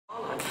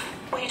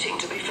waiting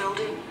to be filled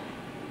in.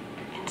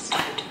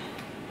 Instead,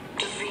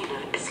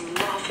 Davina is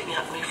laughing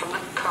at me from the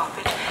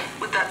carpet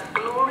with that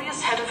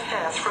glorious head of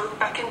hair thrown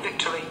back in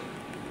victory.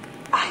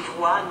 "I've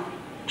won,"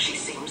 she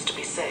seems to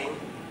be saying.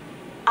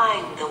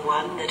 "I'm the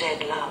one that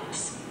Ed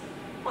loves.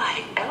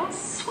 Why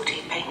else would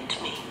he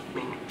paint me?"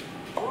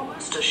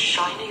 Almost as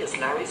shiny as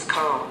Larry's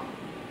car.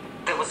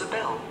 There was a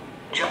bell,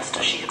 just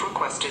as she had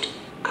requested.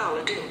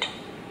 Carla did.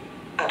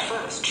 At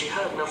first, she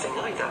heard nothing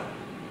either,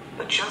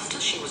 but just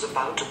as she was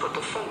about to put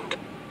the phone down,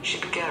 she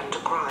began to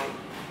cry,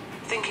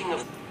 thinking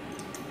of,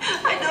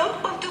 "I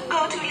don't want to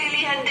go to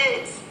Lily and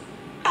Ed's.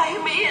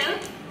 I'm ill."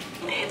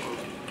 Hidden,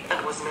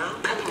 and was now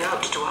coming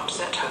out to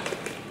upset her.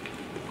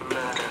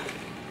 Murder.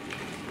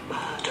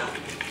 Murder.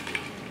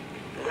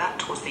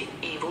 That was the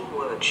evil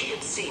word she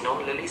had seen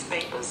on Lily's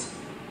papers.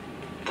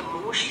 The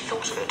more she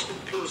thought of it,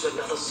 "Lose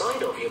another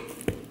side of you,"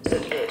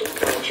 said Ed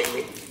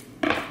encouragingly.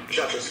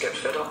 Judges get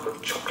fed up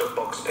with chocolate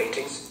box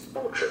paintings.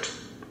 Portrait.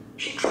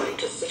 She tried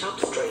to sit up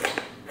straight,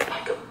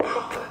 like a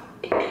proper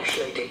English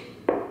lady.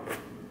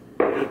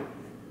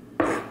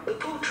 "The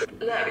portrait.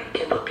 Larry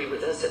cannot be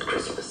with us at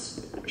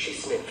Christmas," she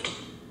sniffed.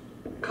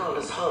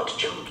 Carla's heart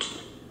jumped.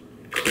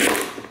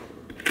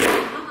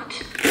 "Not?"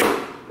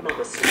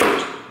 Mama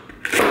sniffed.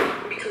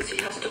 "Because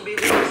he has to be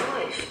with his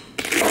wife."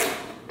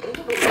 Then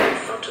the woman in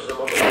front of them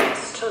on the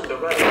bus turned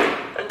around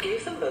and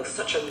gave them both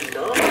such a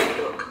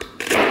nasty look.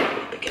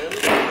 It began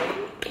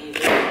crying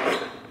even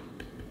harder.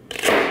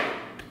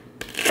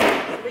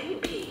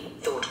 Maybe,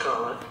 thought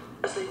Carla,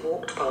 as they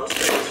walked past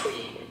the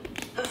foyer,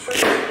 her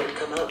friends had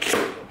come out.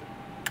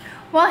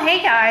 Well, hey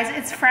guys,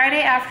 it's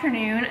Friday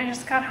afternoon. I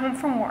just got home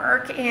from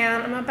work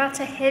and I'm about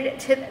to head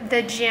to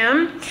the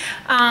gym.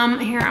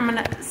 Here, I'm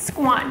gonna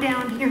squat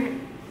down here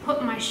and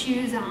put my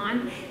shoes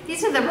on.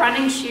 These are the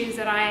running shoes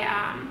that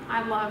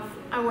I love.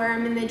 I wear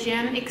them in the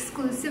gym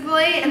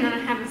exclusively, and then I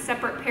have a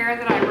separate pair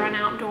that I run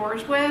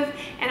outdoors with,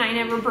 and I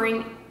never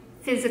bring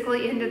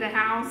physically into the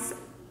house,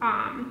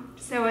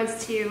 so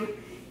as to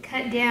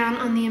cut down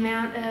on the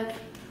amount of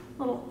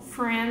little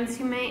friends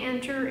who may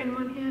enter and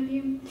what have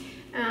you.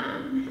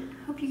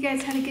 Hope you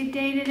guys had a good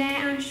day today.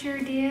 I sure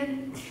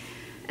did.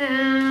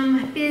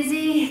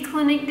 Busy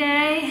clinic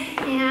day,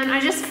 and I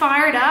just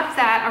fired up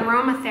that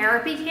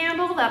aromatherapy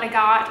candle that I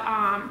got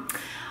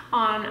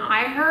on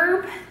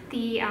iHerb,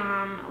 the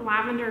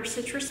lavender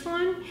citrus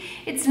one.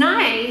 It's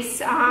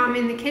nice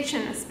in the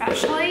kitchen,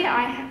 especially.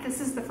 This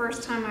is the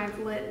first time I've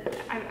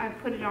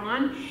put it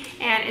on,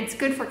 and it's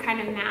good for kind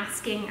of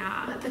masking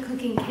the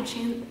cooking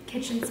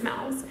kitchen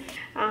smells.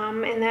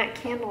 And that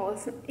candle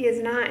is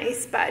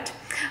nice, but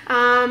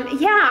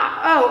yeah.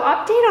 Oh,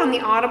 update on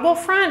the Audible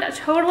front. I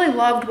totally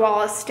loved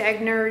Wallace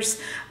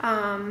Stegner's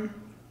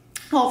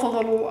all the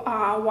little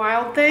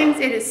wild things.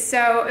 It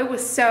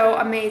was so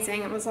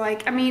amazing. It was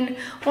like, I mean,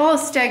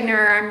 Wallace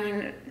Stegner, I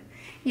mean,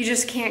 you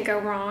just can't go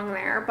wrong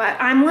there. But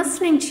I'm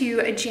listening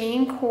to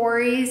Jane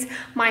Corey's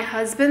My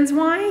Husband's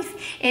Wife,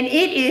 and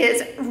it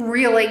is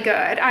really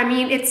good. I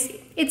mean,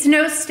 it's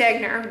no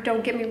Stegner,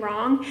 don't get me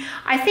wrong.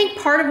 I think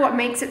part of what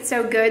makes it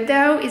so good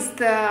though is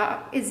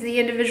the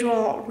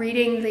individual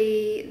reading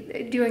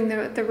doing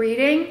the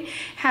reading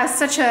has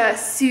such a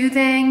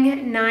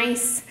soothing,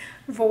 nice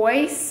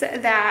voice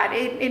that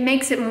it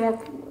makes it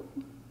more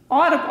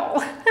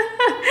audible.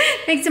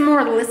 Makes it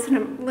more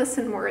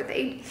listen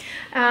worthy.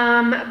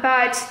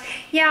 But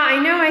yeah, I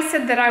know I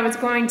said that I was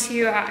going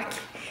to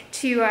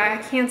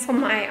cancel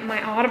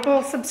my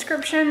Audible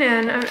subscription,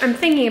 and I'm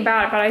thinking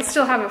about it, but I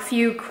still have a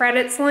few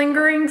credits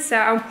lingering,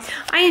 so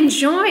I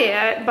enjoy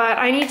it, but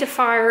I need to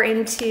fire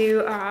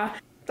into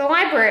the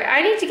library.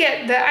 I need to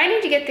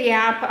get the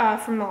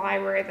app from the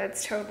library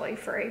that's totally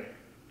free.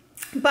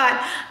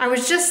 But I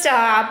was just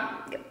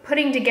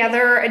putting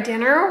together a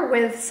dinner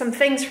with some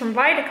things from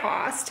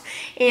VITACOST,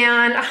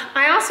 and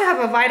I also have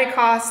a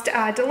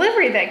VITACOST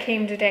delivery that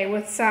came today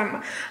with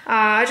some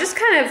just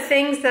kind of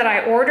things that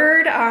I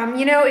ordered.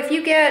 You know, if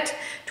you get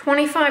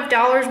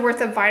 $25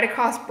 worth of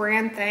VITACOST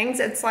brand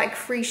things, it's like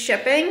free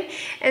shipping.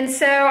 And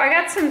so I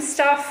got some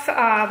stuff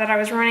that I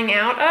was running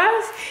out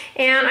of,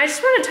 and I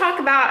just want to talk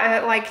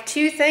about like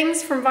 2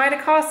 things from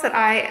VITACOST that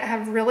I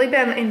have really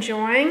been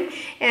enjoying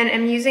and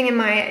am using in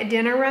my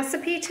dinner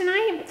recipe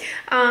tonight.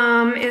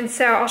 And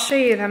so I'll show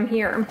you them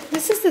here.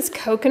 This is this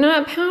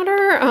coconut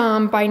powder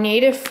by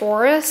Native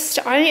Forest.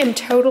 I am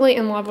totally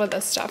in love with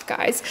this stuff,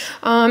 guys.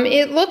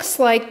 It looks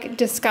like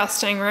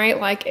disgusting, right?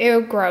 Like,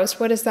 ew, gross.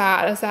 What is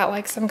that? Is that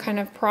like some kind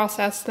of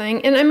processed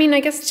thing? And I mean, I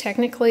guess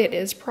technically it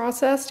is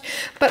processed,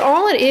 but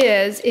all it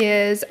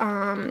is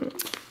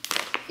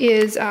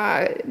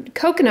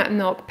coconut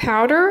milk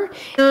powder.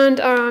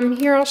 And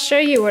here, I'll show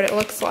you what it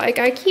looks like.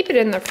 I keep it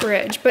in the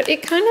fridge, but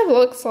it kind of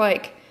looks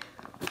like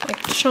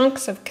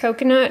chunks of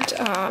coconut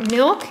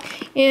milk,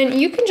 and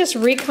you can just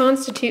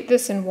reconstitute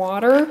this in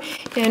water,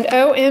 and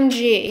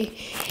OMG,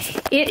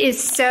 it is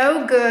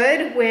so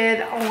good with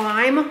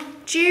lime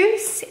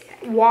juice,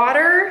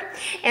 water,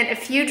 and a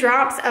few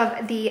drops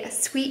of the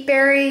sweet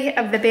berry,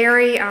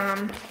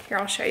 here,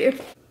 I'll show you.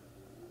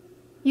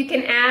 You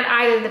can add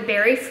either the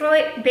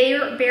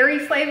berry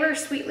flavor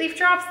sweet leaf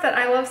drops that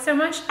I love so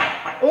much,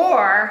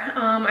 or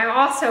I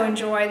also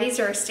enjoy, these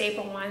are a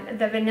staple one,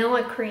 the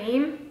vanilla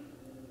cream.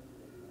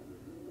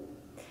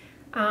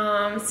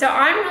 So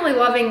I'm really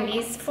loving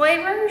these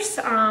flavors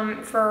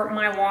for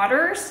my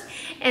waters.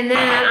 And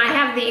then I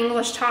have the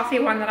English toffee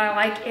one that I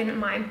like in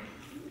my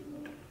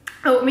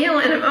oatmeal,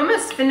 and I'm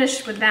almost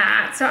finished with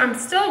that. So I'm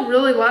still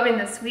really loving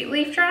the sweet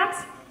leaf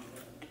drops.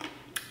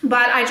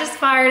 But I just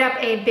fired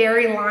up a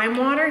berry lime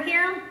water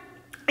here.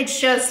 It's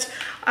just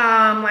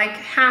like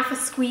half a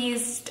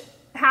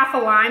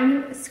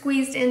lime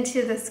squeezed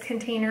into this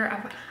container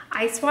of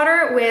ice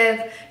water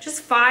with just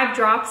 5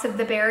 drops of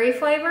the berry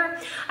flavor.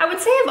 I would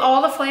say of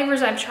all the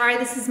flavors I've tried,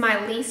 this is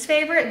my least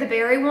favorite, the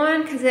berry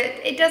one, because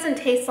it doesn't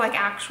taste like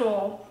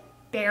actual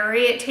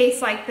berry. It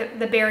tastes like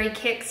the berry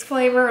kicks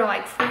flavor,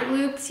 like Fruit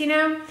Loops, you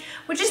know,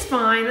 which is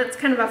fine. That's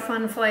kind of a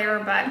fun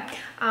flavor, but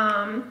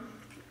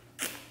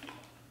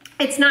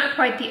it's not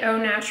quite the au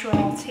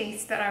natural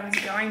taste that I was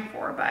going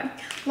for, but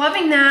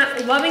loving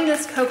that, loving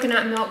this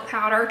coconut milk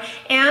powder.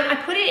 And I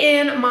put it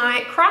in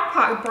my crock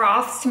pot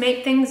broths to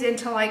make things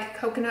into like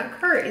coconut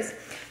curries.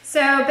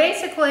 So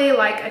basically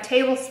like a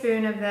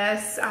tablespoon of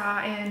this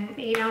and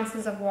 8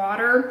 ounces of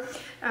water.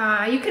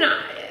 You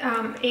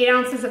can, 8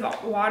 ounces of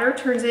water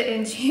turns it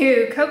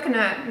into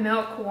coconut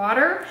milk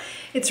water.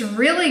 It's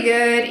really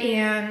good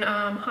in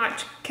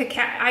hot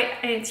cacao.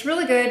 It's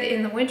really good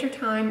in the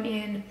wintertime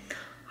in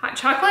hot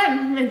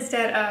chocolate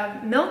instead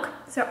of milk.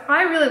 So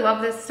I really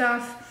love this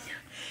stuff.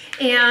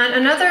 And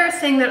another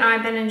thing that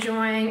I've been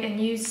enjoying and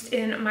used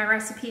in my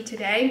recipe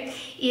today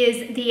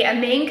is the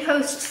Maine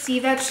Coast Sea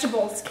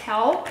Vegetables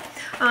kelp.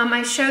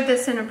 I showed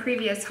this in a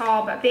previous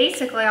haul, but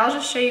basically I'll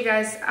just show you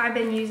guys, I've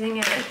been using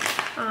it.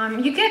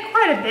 You get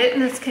quite a bit in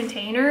this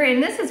container,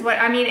 and this is what,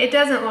 I mean, it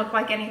doesn't look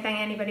like anything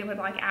anybody would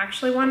like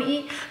actually want to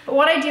eat, but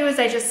what I do is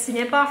I just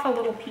snip off a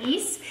little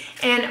piece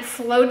and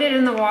float it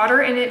in the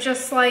water, and it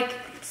just like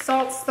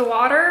salts the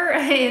water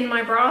in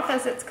my broth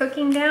as it's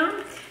cooking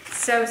down.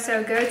 So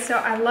good. So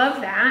I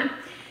love that.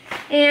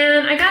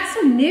 And I got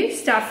some new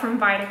stuff from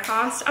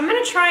VITACOST. I'm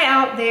gonna try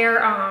out their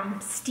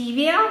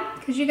stevia,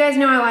 because you guys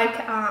know I like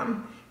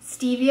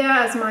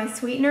stevia as my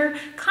sweetener.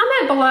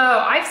 Comment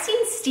below. I've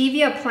seen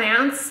stevia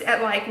plants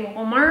at like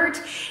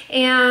Walmart,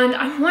 and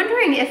I'm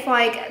wondering if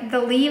like the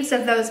leaves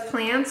of those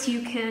plants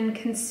you can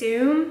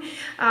consume,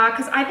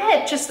 because I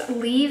bet just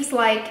leaves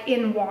like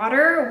in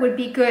water would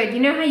be good.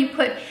 You know how you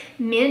put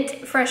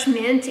mint, fresh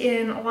mint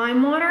in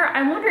lime water?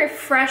 I wonder if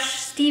fresh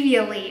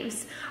stevia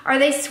leaves, are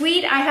they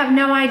sweet? I have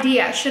no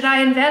idea. Should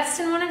I invest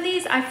in one of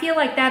these? I feel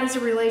like that is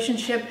a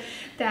relationship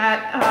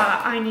that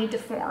I need to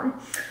form.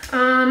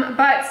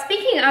 But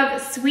speaking of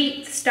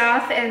sweet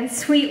stuff and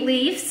sweet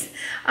leaves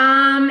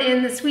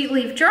and the sweet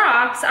leaf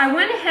drops, I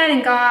went ahead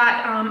and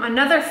got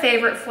another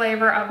favorite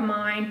flavor of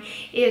mine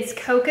is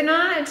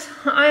coconut.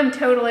 I'm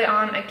totally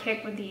on a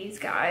kick with these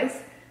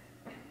guys.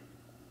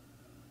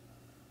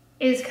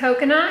 Is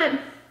coconut.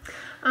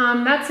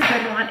 That's a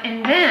good one.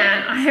 And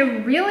then I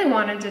really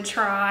wanted to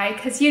try,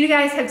 because you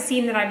guys have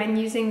seen that I've been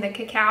using the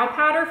cacao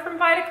powder from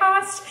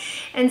VITACOST.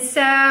 And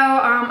so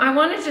I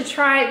wanted to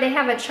try, they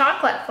have a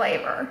chocolate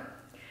flavor.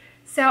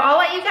 So I'll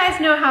let you guys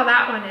know how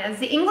that one is.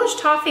 The English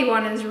toffee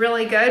one is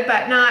really good,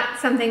 but not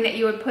something that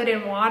you would put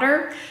in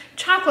water.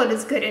 Chocolate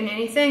is good in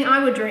anything.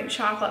 I would drink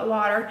chocolate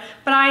water,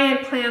 but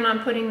I plan on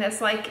putting this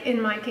like in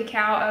my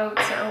cacao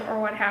oats or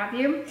what have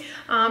you.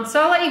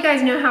 So I'll let you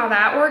guys know how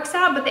that works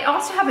out, but they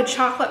also have a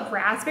chocolate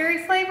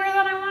raspberry flavor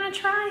that I want to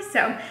try.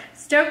 So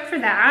stoked for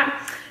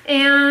that.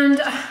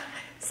 And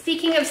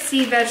speaking of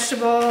sea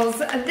vegetables,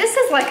 this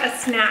is like a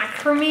snack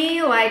for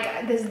me,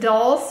 like this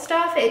dull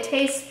stuff. It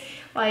tastes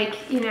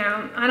like, you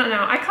know, I don't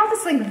know. I call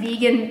this like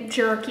vegan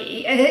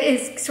jerky. It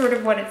is sort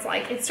of what it's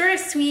like. It's sort of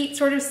sweet,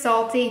 sort of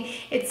salty.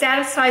 It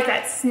satisfies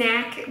that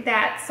snack,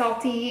 that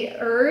salty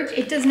urge.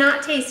 It does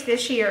not taste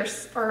fishy or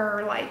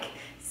like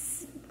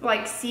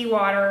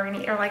seawater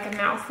or like a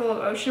mouthful of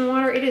ocean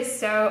water. It is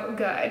so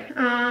good.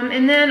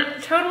 And then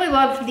totally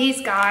loved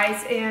these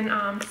guys in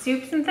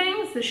soups and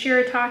things. The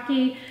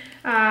shirataki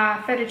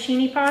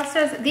fettuccine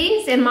pastas.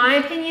 These, in my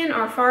opinion,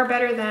 are far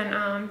better than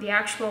the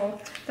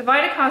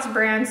VITACOST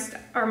brands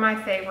are my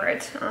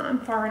favorite,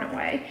 far and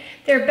away.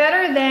 They're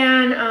better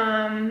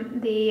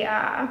than the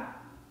actual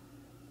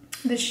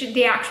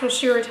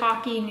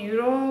shirataki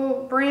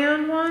noodle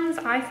brand ones,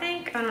 I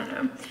think. I don't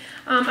know.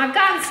 I've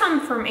gotten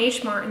some from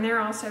H Mart, and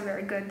they're also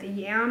very good, the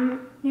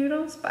yam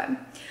noodles, but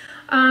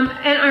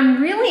and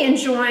I'm really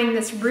enjoying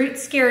this root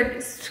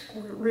squared.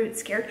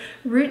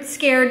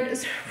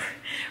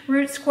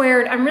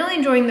 I'm really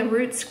enjoying the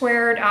root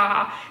squared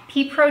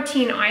pea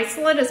protein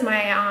isolate as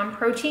my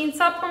protein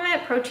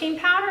supplement, protein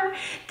powder.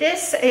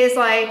 This is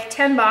like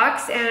 10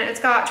 bucks, and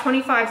it's got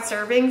 25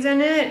 servings in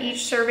it.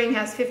 Each serving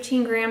has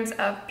 15 grams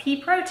of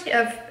pea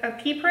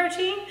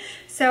protein.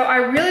 So I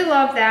really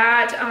love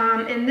that.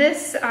 And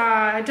this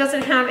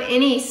doesn't have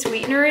any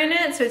sweetener in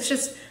it, so it's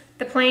just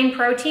the plain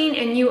protein,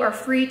 and you are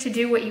free to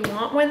do what you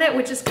want with it,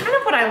 which is kind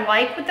of what I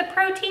like with the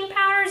protein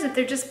powders. stars if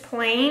they're just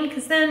plain,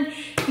 because then,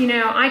 you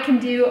know, I can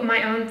do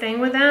my own thing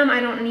with them. I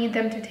don't need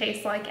them to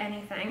taste like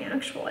anything,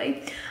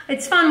 actually.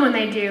 It's fun when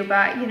they do,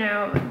 but, you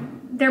know,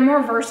 they're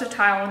more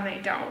versatile when they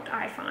don't,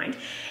 I find.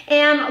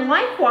 And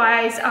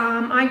likewise,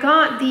 I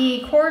got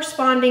the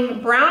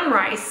corresponding brown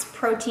rice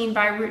protein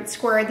by Root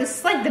Square. This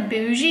is like the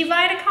bougie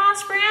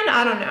VITACOST brand.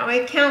 I don't know.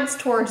 It counts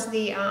towards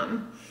the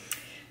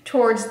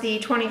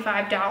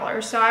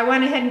 $25. So I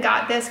went ahead and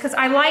got this because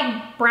I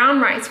like brown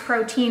rice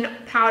protein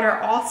powder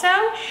also.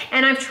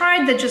 And I've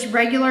tried the just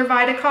regular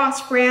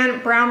VITACOST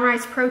brand brown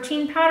rice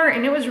protein powder,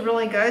 and it was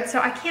really good. So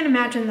I can't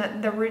imagine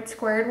that the Root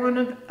Squared one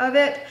of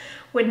it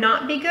would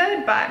not be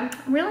good, but I'm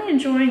really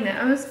enjoying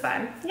those.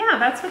 But yeah,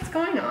 that's what's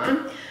going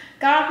on.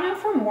 Got home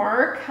from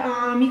work.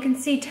 You can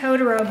see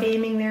Totoro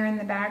beaming there in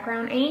the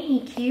background. Ain't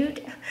he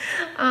cute?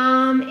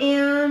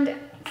 And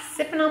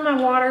sipping on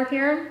my water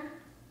here.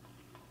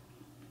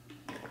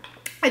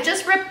 I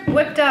just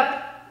whipped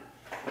up,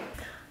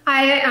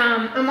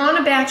 I'm on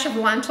a batch of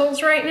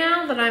lentils right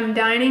now that I'm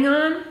dining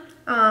on.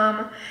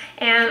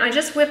 And I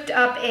just whipped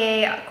up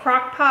a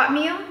crock pot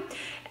meal.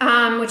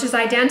 Which is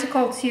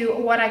identical to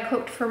what I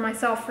cooked for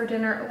myself for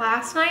dinner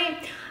last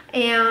night.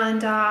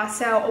 And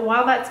so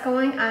while that's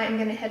going, I am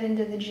gonna head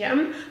into the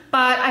gym.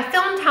 But I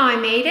filmed how I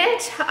made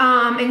it,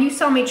 and you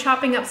saw me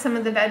chopping up some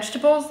of the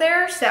vegetables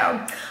there.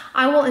 So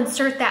I will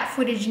insert that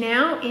footage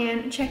now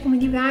and check in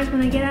with you guys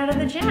when I get out of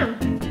the gym.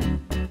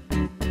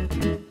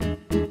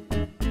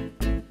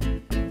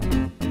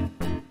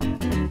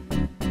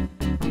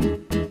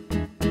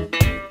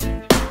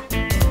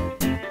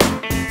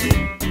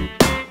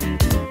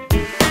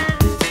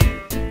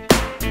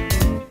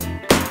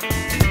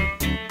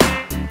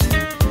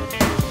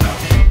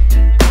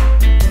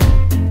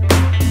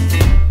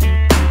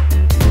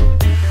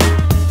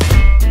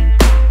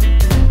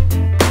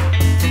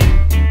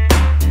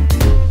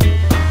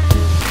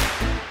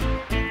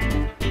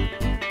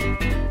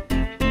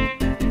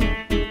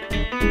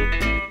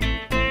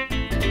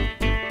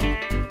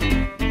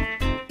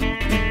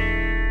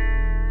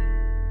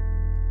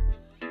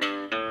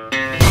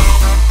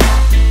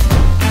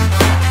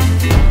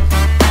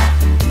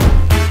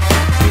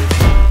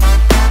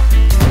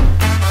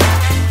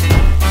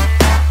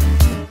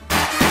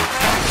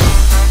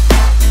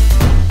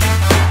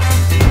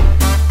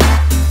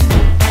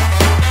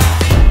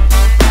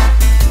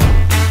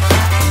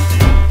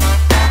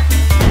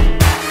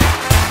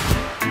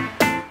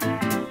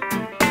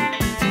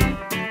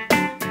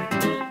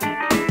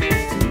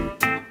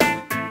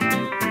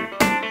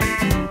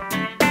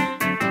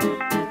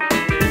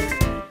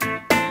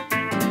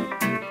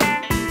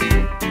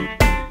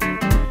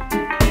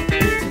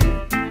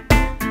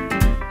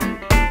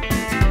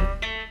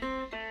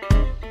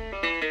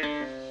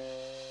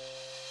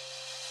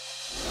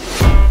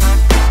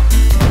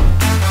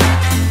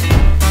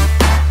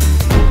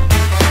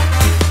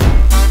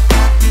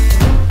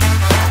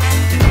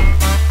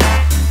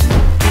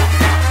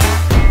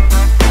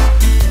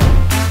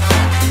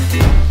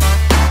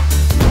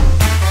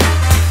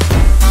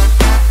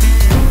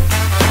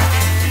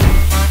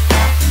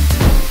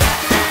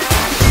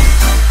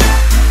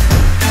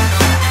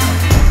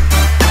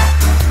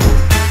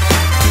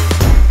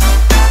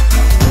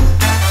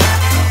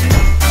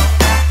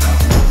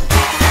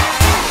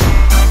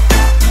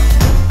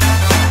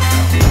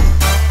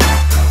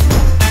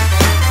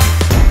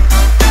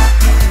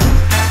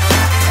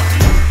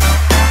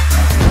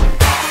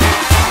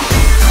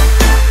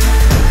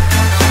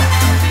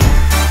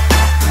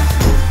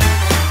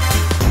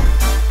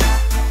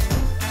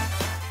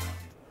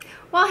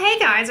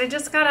 I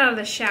just got out of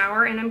the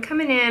shower and I'm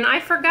coming in. I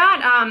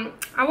forgot,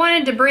 I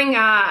wanted to bring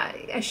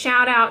a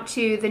shout out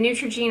to the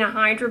Neutrogena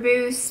Hydra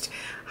Boost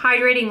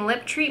Hydrating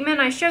Lip Treatment.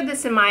 I showed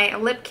this in my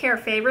Lip Care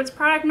Favorites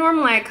product.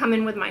 Normally I come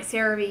in with my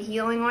CeraVe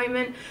Healing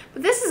Ointment,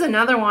 but this is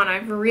another one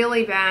I've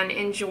really been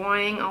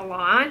enjoying a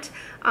lot.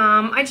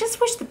 I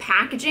just wish the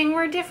packaging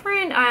were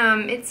different.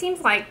 It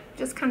seems like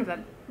just kind of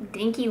a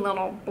dinky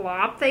little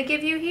blob they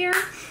give you here.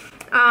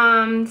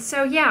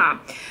 So yeah.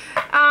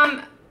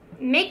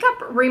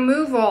 Makeup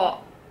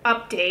removal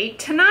update.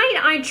 Tonight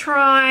I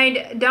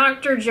tried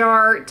Dr.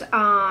 JART,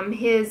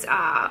 his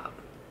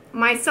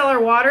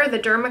micellar water, the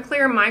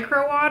Dermaclear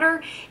Micro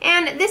Water,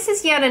 and this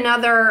is yet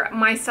another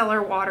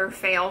micellar water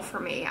fail for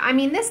me. I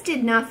mean, this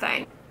did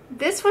nothing.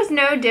 This was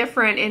no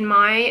different in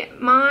my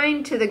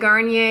mind to the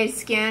Garnier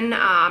Skin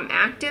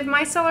Active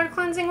Micellar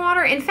Cleansing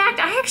Water. In fact,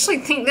 I actually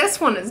think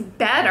this one is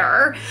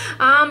better,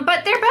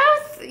 but they're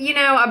both, you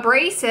know,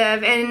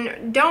 abrasive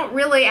and don't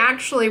really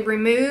actually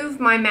remove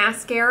my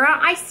mascara.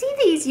 I see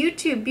these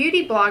YouTube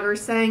beauty bloggers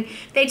saying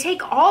they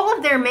take all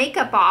of their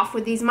makeup off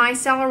with these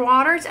micellar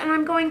waters, and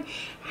I'm going,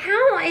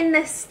 how in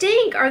the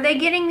stink are they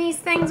getting these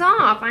things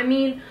off? I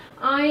mean,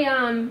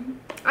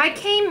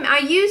 I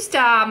used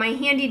my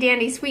handy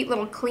dandy sweet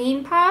little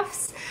clean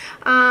puffs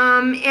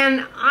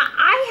And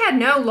I had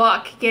no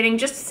luck getting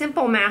just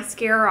simple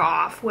mascara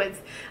off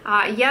with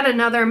yet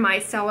another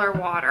micellar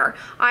water.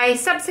 I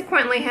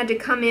subsequently had to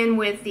come in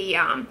with the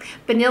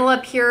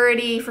Vanilla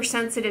Purity for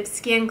Sensitive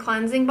Skin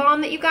Cleansing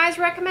Balm that you guys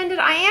recommended.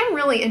 I am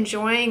really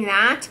enjoying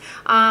that.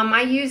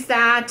 I use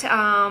that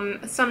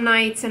some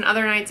nights, and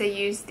other nights I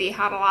use the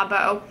Hada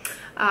Labo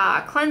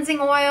cleansing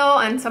oil,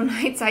 and some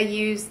nights I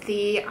use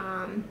the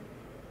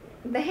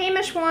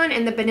Hamish one,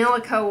 and the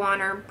Vanillico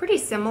one are pretty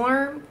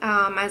similar,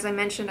 as I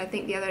mentioned I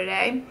think the other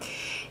day.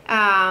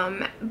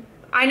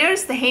 I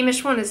noticed the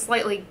Hamish one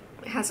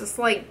has a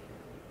slight,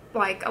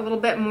 like a little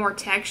bit more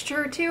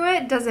texture to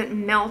it. Doesn't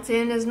melt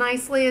in as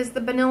nicely as the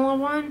vanilla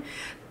one,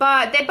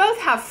 but they both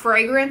have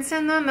fragrance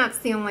in them. That's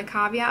the only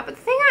caveat. But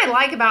the thing I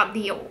like about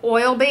the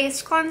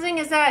oil-based cleansing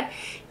is that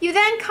you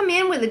then come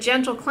in with a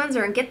gentle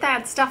cleanser and get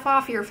that stuff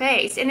off your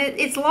face, and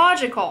it's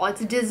logical.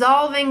 It's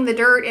dissolving the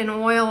dirt and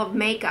oil of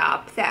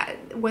makeup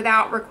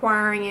without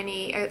requiring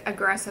any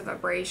aggressive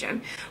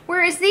abrasion.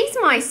 Whereas these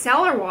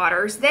micellar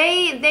waters,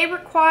 they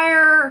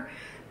require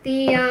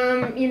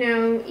the, you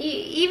know,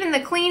 even the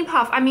clean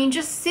puff. I mean,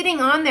 just sitting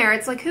on there,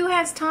 it's like, who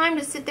has time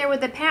to sit there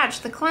with a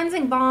patch? The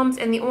cleansing balms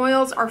and the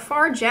oils are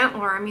far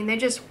gentler. I mean, they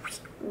just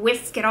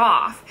whisk it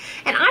off.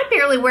 And I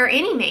barely wear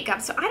any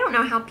makeup, so I don't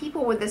know how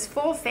people with this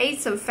full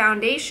face of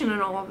foundation and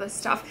all of this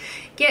stuff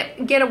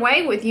get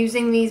away with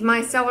using these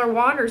micellar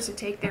waters to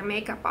take their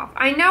makeup off.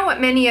 I know what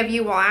many of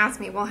you will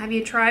ask me, well, have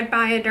you tried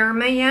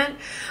Bioderma yet?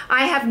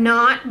 I have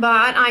not,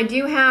 but I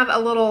do have a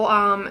little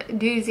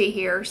doozy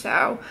here,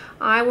 so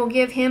I will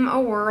give him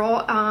a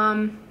whirl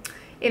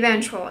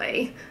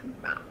eventually.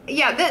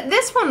 Yeah,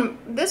 this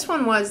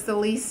one was the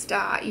least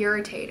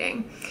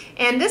irritating,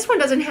 and this one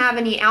doesn't have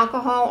any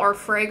alcohol or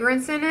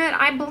fragrance in it.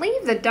 I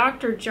believe the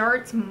Dr.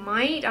 JART's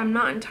might. I'm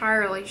not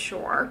entirely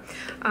sure,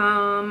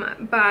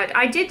 but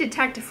I did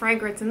detect a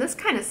fragrance, and this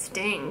kind of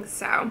stings.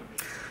 So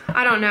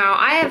I don't know.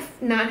 I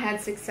have not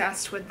had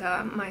success with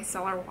the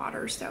micellar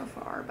water so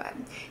far, but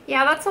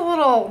yeah, that's a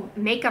little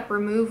makeup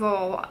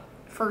removal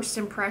first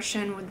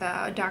impression with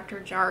the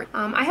Dr. JART.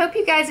 I hope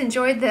you guys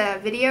enjoyed the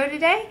video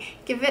today.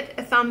 Give it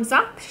a thumbs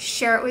up,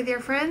 share it with your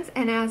friends,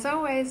 and as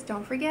always,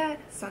 don't forget,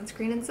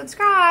 sunscreen and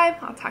subscribe.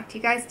 I'll talk to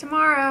you guys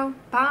tomorrow.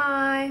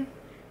 Bye.